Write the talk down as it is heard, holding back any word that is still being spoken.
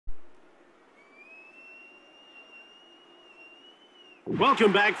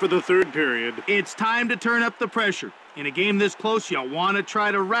Welcome back for the third period. It's time to turn up the pressure. In a game this close, you want to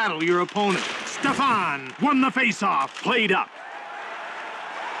try to rattle your opponent. Stefan won the faceoff. Played up.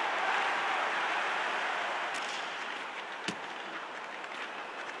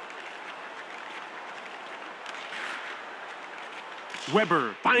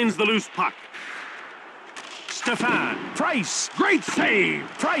 Weber finds the loose puck. Stefan. Price, great save.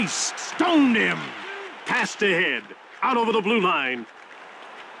 Price stoned him. Passed ahead. Out over the blue line.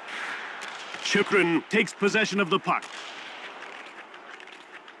 Chychrun takes possession of the puck.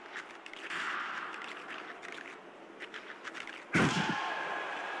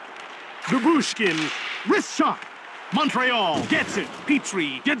 Babushkin, wrist shot. Montreal gets it.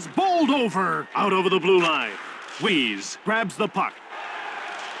 Petrie gets bowled over. Out over the blue line. Weeze grabs the puck.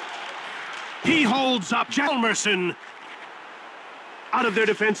 He holds up Hjalmarsson. Out of their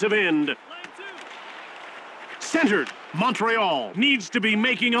defensive end. Centered. Montreal needs to be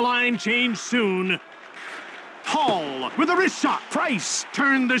making a line change soon. Hall with a wrist shot. Price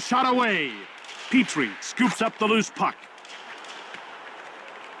turned the shot away. Petrie scoops up the loose puck.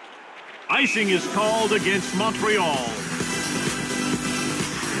 Icing is called against Montreal.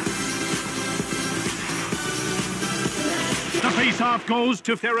 The faceoff goes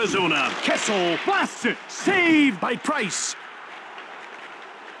to Arizona. Kessel blasts it. Saved by Price.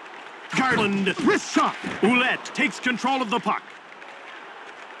 Garland, wrist shot. Ouellette takes control of the puck.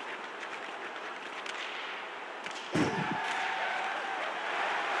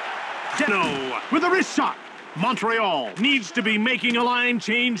 Deno with a wrist shot. Montreal needs to be making a line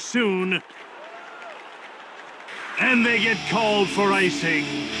change soon. And they get called for icing.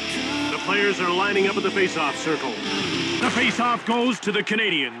 The players are lining up at the faceoff circle. The faceoff goes to the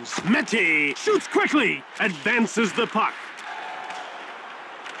Canadiens. Mete shoots quickly. Advances the puck.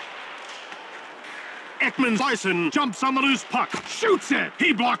 Ekman-Larsson jumps on the loose puck. Shoots it.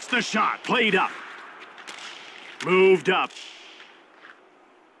 He blocks the shot. Played up. Moved up.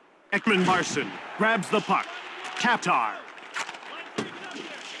 Ekman-Larsson grabs the puck. Tatar.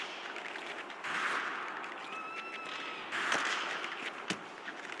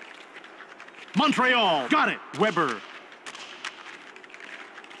 Montreal got it. Weber.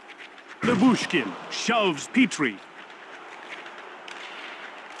 Babushkin shoves Petrie.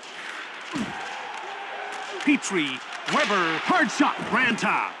 Petrie, Weber, hard shot.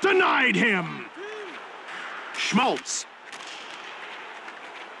 Raanta denied him. Schmaltz.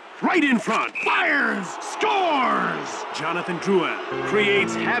 Right in front. Fires. Scores. Jonathan Drouin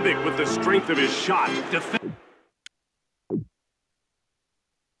creates havoc with the strength of his shot.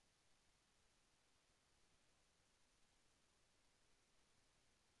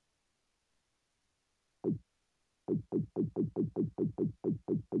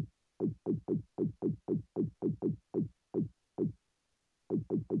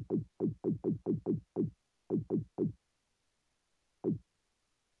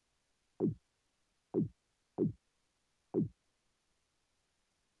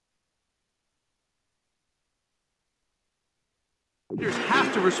 Players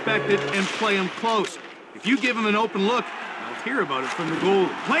have to respect it and play him close. If you give him an open look, you'll hear about it from the goal.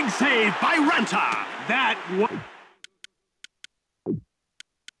 Leg save by Raanta. That one.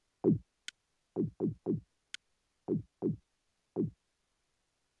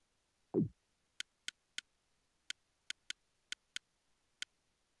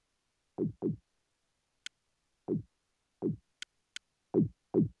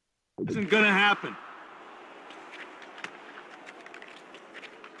 Isn't gonna happen.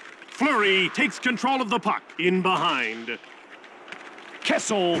 Fleury takes control of the puck. In behind.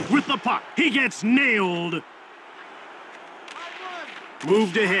 Kessel with the puck. He gets nailed.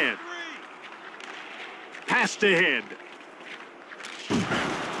 Moved ahead. Passed ahead.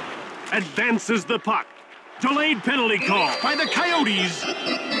 Advances the puck. Delayed penalty call by the Coyotes.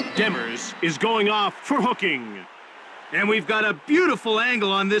 Demers is going off for hooking. And we've got a beautiful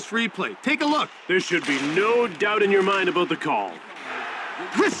angle on this replay. Take a look. There should be no doubt in your mind about the call.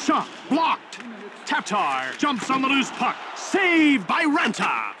 Wrist shot blocked. Tatar jumps on the loose puck. Saved by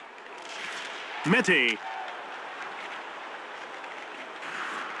Raanta. Mete.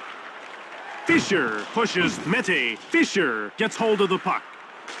 Fisher pushes Mete. Fisher gets hold of the puck.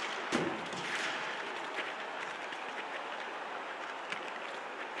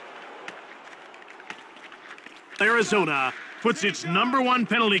 Arizona puts its #1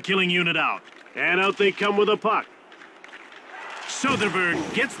 penalty-killing unit out. And out they come with a puck.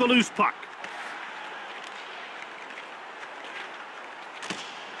 Soderberg gets the loose puck.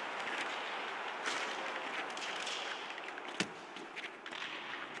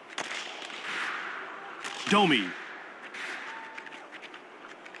 Domi.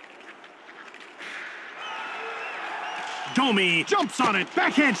 Domi jumps on it.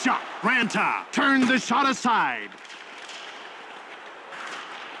 Backhand shot. Raanta turned the shot aside.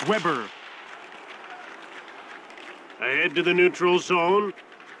 Weber. Ahead to the neutral zone.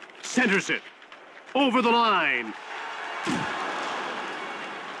 Centers it. Over the line.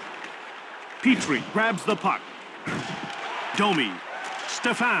 Petrie grabs the puck. Domi.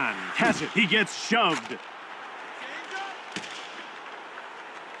 Stefan has it. He gets shoved.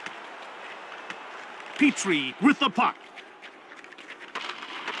 Petrie with the puck.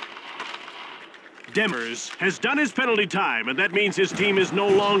 Demers has done his penalty time, and that means his team is no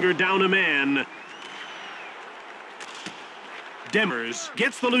longer down a man. Demers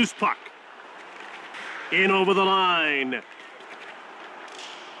gets the loose puck. In over the line.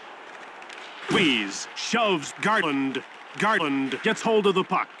 Weeze shoves Garland. Garland gets hold of the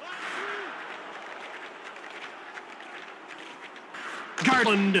puck.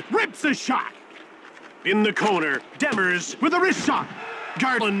 Garland rips a shot. In the corner, Demers with a wrist shot.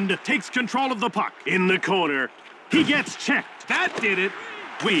 Garland takes control of the puck. In the corner, he gets checked. That did it.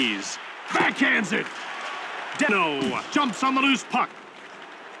 Weeze backhands it. Deno jumps on the loose puck.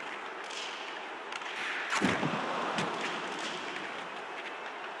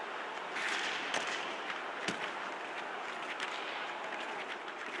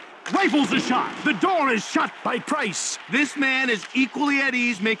 Rifles a shot. The door is shut by Price. This man is equally at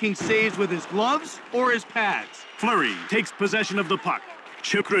ease making saves with his gloves or his pads. Fleury takes possession of the puck.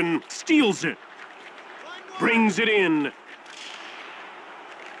 Chychrun steals it. Brings it in.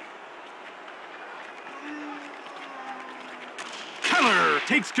 Keller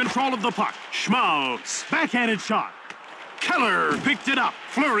takes control of the puck. Schmaltz, backhanded shot. Keller picked it up.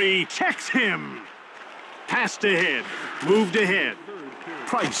 Fleury checks him. Passed ahead. Moved ahead.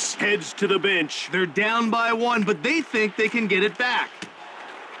 Price heads to the bench. They're down by 1, but they think they can get it back.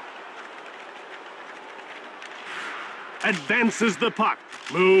 Advances the puck.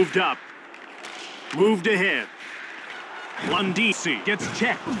 Moved up. Moved ahead. Lundisi gets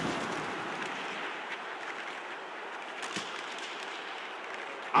checked.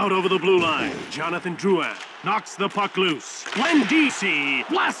 Out over the blue line. Jonathan Drouin knocks the puck loose. Lundisi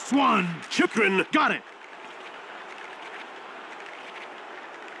blasts one. Chychrun got it.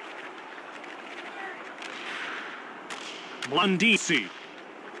 Lundisi.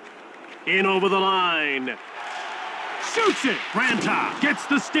 In over the line. Shoots it. Raanta gets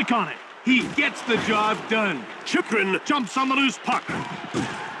the stick on it. He gets the job done. Chychrun jumps on the loose puck.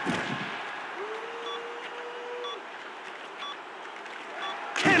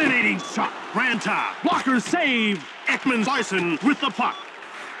 Cannonading shot. Raanta. Blocker save. Ekman-Larsson with the puck.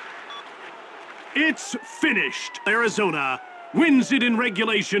 It's finished. Arizona wins it in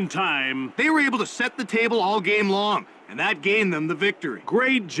regulation time. They were able to set the table all game long, and that gained them the victory.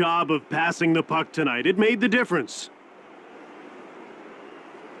 Great job of passing the puck tonight. It made the difference.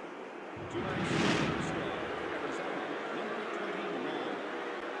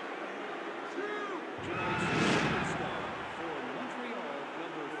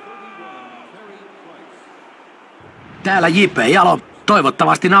 Täällä J.P. Jalo.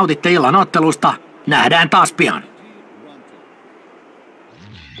 Toivottavasti nautitte illan ottelusta. Nähdään taas pian.